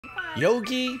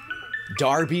Yogi,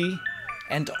 Darby,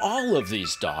 and all of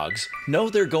these dogs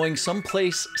know they're going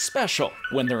someplace special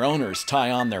when their owners tie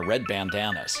on their red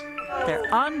bandanas.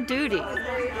 They're on duty.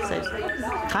 So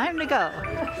time to go.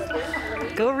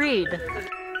 Go read.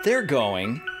 They're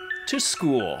going to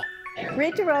school.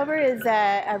 Read to Rover is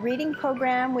a reading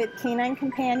program with canine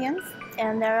companions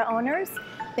and their owners.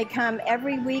 They come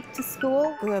every week to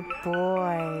school. Good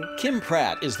boy. Kim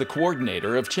Pratt is the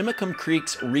coordinator of Chimacum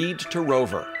Creek's Read to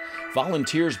Rover.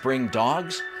 Volunteers bring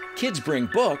dogs, kids bring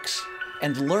books,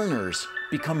 and learners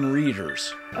become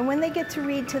readers. And when they get to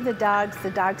read to the dogs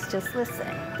just listen.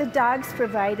 The dogs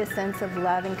provide a sense of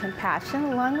love and compassion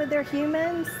along with their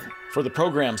humans. For the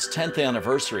program's 10th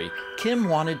anniversary, Kim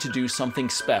wanted to do something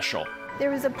special. There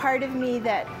was a part of me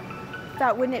that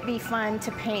thought, wouldn't it be fun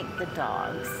to paint the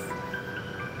dogs?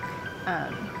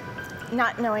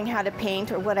 Not knowing how to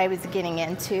paint or what I was getting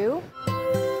into.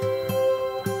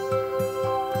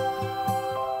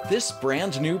 This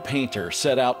brand new painter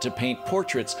set out to paint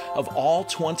portraits of all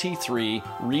 23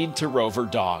 Read to Rover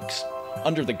dogs,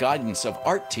 under the guidance of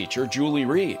art teacher Julie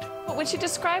Reed. When she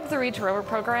described the Read to Rover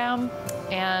program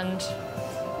and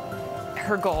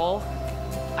her goal,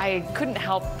 I couldn't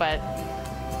help but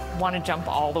want to jump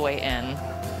all the way in.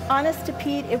 Honest to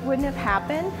Pete, it wouldn't have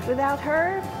happened without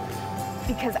her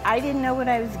because I didn't know what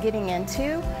I was getting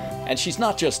into. And she's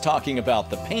not just talking about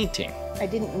the painting. I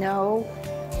didn't know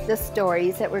the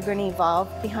stories that were going to evolve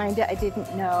behind it. I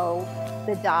didn't know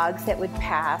the dogs that would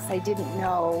pass. I didn't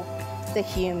know the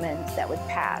humans that would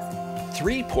pass.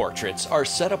 3 portraits are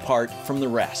set apart from the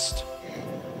rest.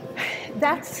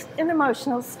 That's an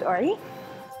emotional story.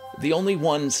 The only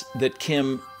ones that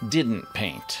Kim didn't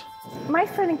paint. My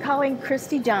friend and colleague,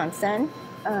 Christy Johnson,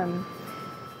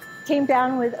 came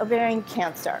down with ovarian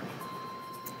cancer,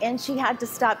 and she had to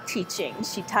stop teaching.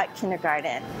 She taught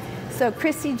kindergarten. So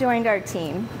Christy joined our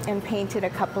team and painted a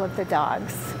couple of the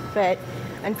dogs, but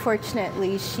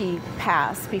unfortunately she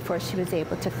passed before she was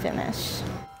able to finish.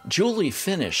 Julie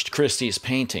finished Christy's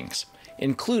paintings,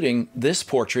 including this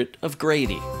portrait of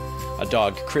Grady, a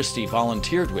dog Christy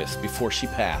volunteered with before she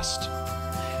passed.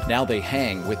 Now they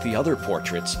hang with the other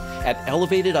portraits at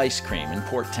Elevated Ice Cream in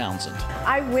Port Townsend.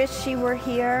 I wish she were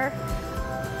here.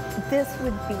 This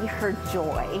would be her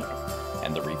joy.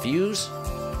 And the reviews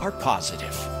are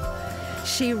positive.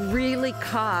 She really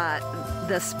caught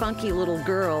the spunky little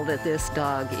girl that this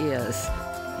dog is.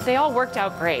 They all worked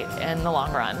out great in the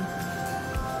long run.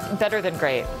 Better than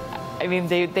great. I mean,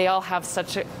 they all have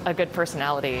such a good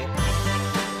personality.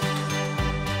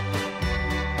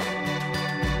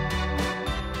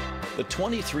 The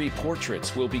 23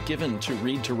 portraits will be given to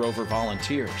Read to Rover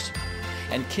volunteers.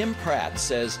 And Kim Pratt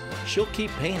says she'll keep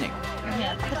painting.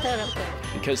 Yeah, put that up there.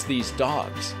 Because these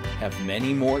dogs have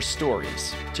many more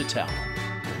stories to tell.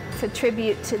 It's a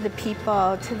tribute to the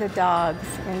people, to the dogs,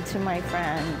 and to my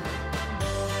friend.